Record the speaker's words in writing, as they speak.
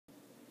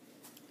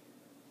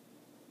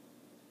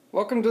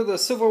Welcome to the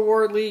Civil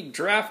War League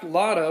Draft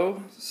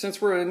Lotto.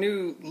 Since we're a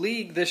new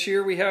league this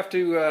year, we have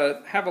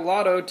to have a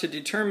lotto to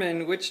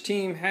determine which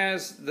team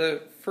has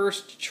the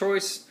first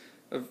choice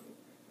of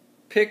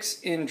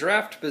picks in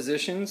draft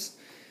positions.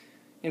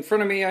 In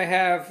front of me I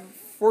have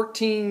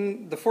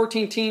the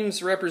 14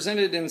 teams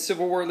represented in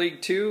Civil War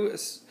League 2.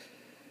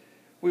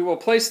 We will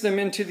place them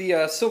into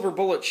the Silver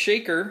Bullet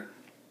Shaker,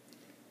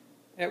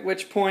 at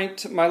which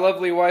point my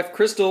lovely wife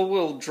Crystal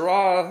will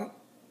draw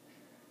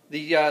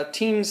the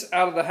teams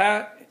out of the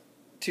hat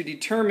to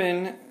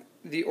determine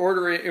the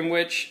order in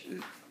which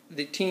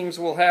the teams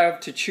will have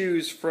to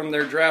choose from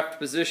their draft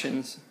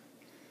positions.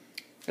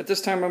 At this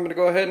time I'm going to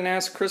go ahead and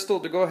ask Crystal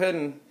to go ahead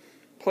and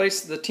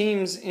place the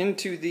teams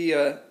into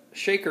the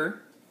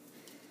shaker.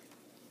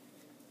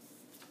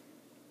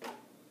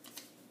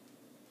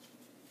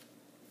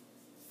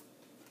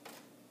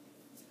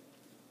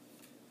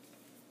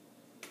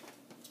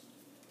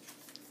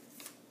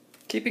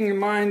 Keeping in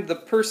mind the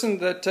person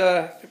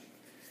that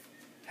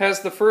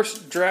has the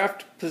first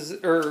draft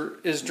or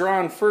is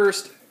drawn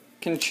first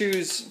can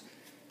choose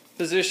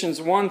positions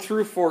 1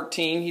 through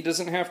 14. He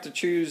doesn't have to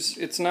choose.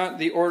 It's not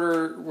the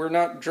order. We're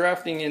not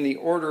drafting in the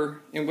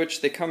order in which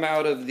they come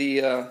out of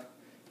the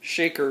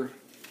shaker.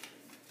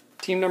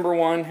 Team number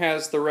 1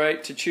 has the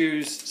right to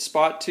choose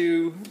spot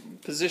 2,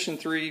 position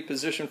 3,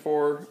 position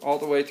 4, all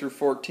the way through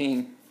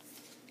 14,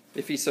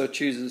 if he so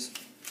chooses.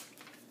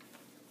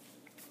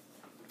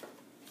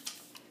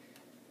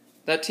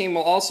 That team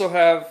will also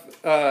have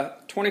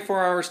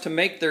 24 hours to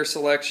make their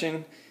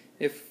selection.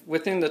 If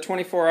within the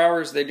 24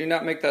 hours they do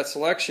not make that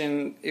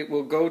selection, it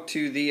will go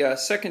to the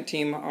second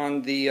team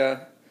on the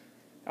out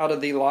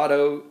of the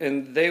lotto,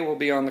 and they will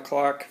be on the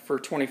clock for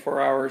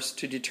 24 hours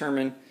to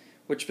determine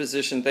which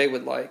position they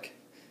would like.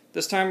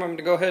 This time I'm going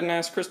to go ahead and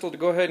ask Crystal to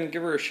go ahead and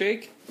give her a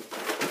shake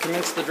and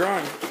commence the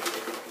drawing.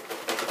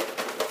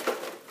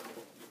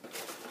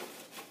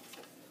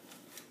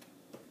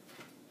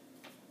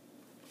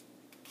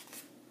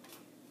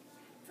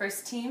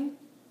 First team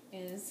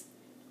is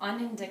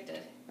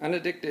unaddicted.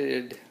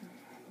 Unaddicted.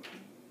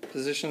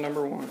 Position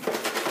number 1.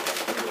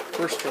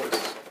 First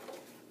choice.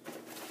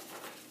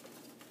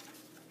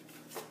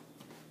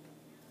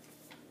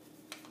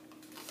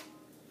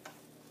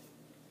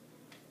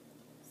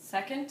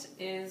 Second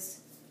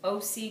is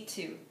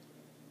OC2.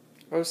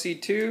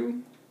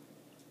 OC2.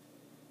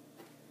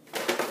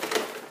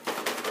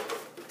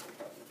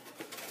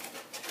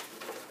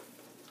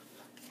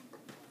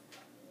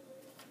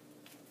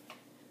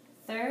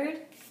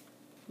 Third,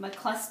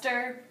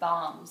 McCluster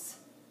Bombs.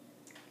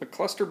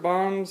 McCluster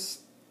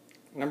Bombs,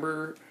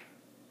 number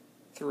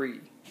 3.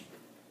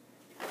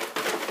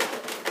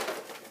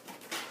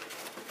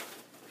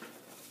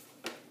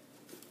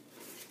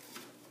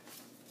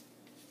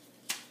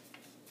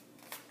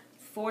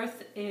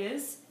 Fourth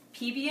is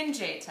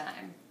PB&J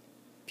Time.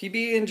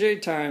 PB&J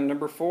Time,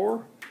 number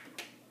 4.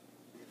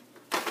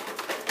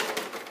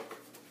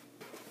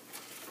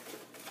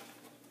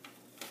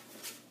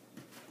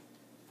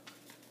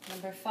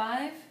 Number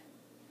 5,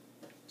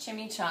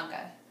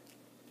 Chimichanga.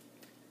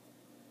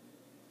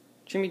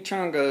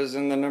 Chimichanga is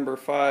in the number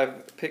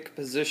 5 pick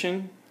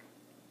position.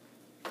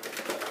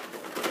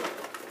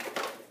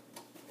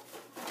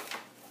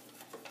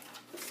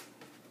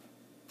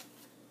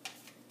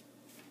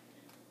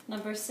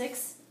 Number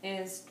 6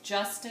 is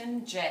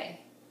Justin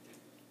J.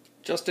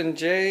 Justin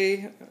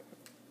J,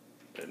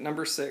 at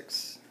number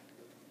 6.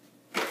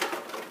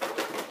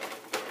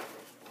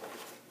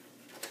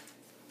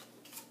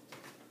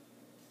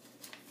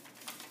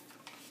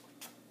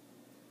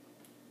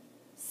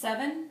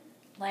 Seven,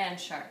 Land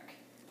Shark.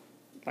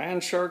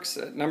 Land Sharks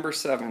at number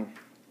 7.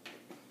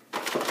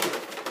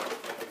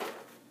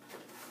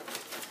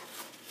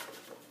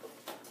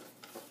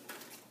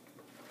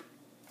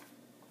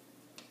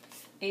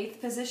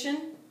 Eighth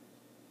position,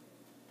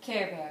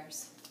 Care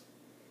Bears.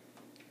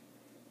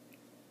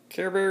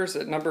 Care Bears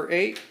at number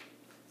 8.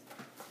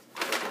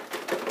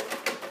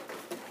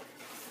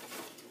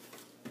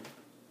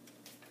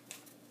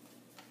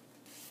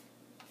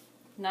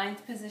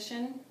 Ninth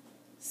position,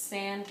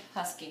 Sand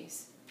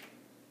Huskies.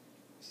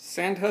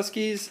 Sand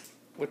Huskies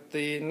with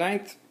the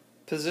 9th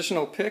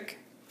positional pick.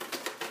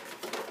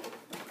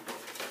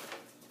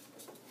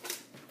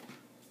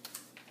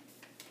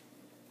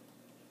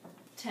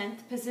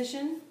 Tenth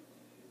position,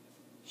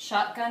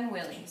 Shotgun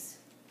Willies.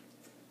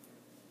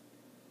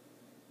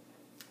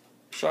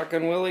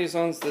 Shotgun Willies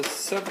owns the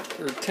 7th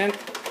or 10th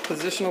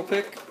positional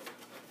pick.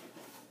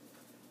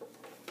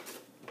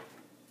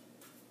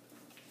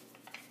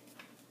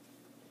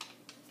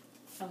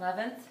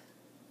 11th,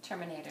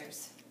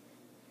 Terminators.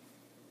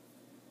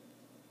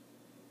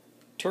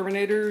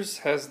 Terminators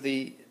has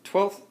the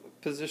 12th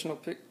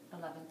positional pick.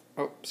 11th.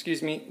 Oh,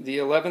 excuse me, the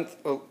 11th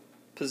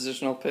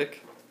positional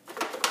pick.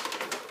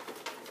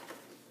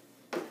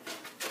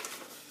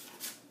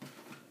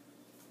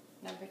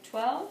 Number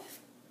 12,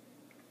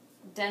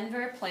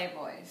 Denver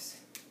Playboys.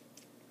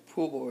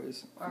 Pool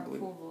Boys. Or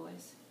Pool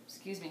Boys.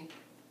 Excuse me.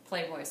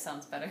 Playboys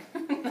sounds better.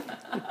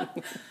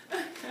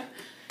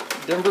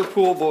 Denver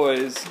Pool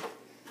Boys.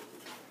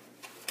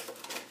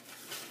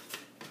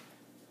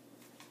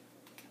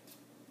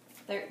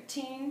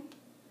 13,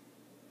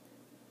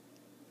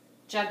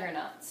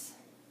 Juggernauts.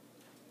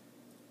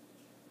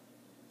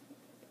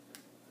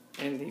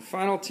 And the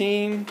final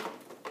team,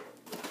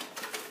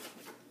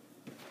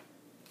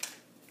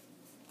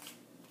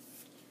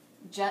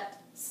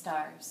 Jet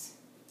Stars.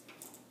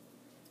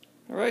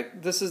 all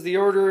right, this is the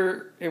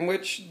order in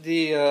which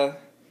the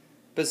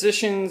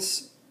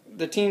positions,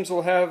 the teams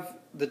will have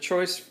the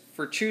choice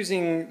for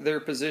choosing their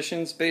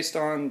positions based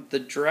on the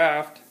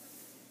draft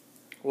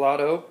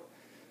lotto.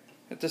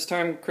 At this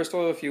time,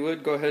 Crystal, if you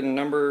would, go ahead and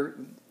number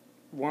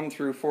 1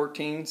 through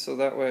 14 so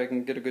that way I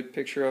can get a good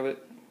picture of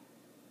it.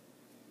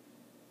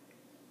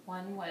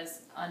 1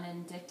 was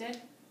Unindicted.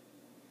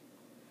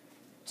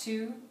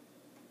 2,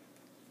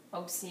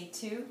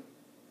 OC2.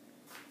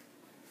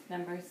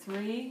 Number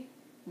 3,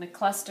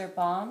 McCluster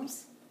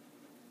Bombs.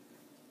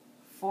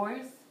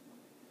 4th,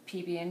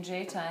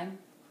 PB&J Time.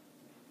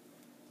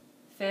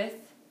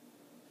 5th,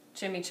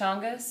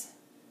 Chimichangas.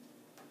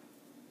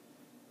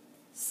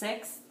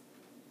 6th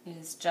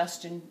is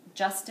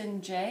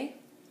Justin J.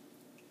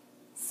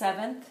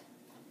 7th,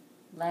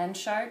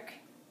 Landshark.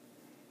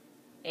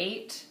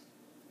 8,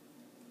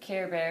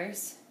 Care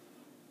Bears.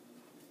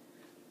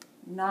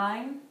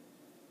 9,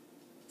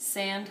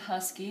 Sand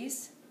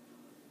Huskies.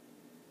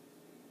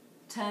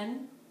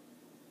 10,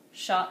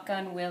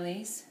 Shotgun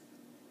Willies.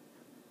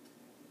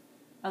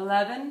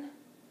 11,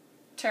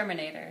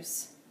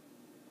 Terminators.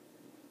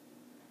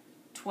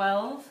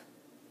 12,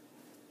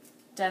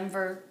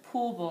 Denver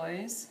Pool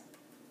Boys.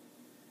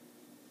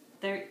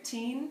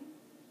 13,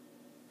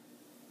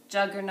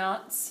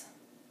 Juggernauts.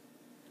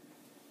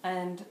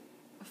 And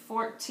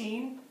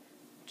 14,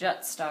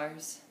 Jet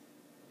Stars.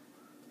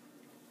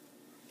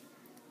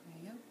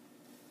 There you go.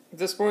 At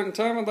this point in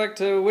time, I'd like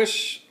to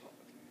wish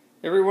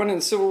everyone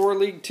in Civil War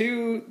League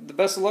 2 the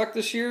best of luck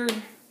this year.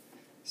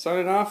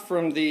 Signing off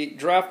from the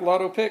Draft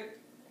Lotto pick.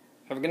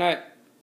 Have a good night.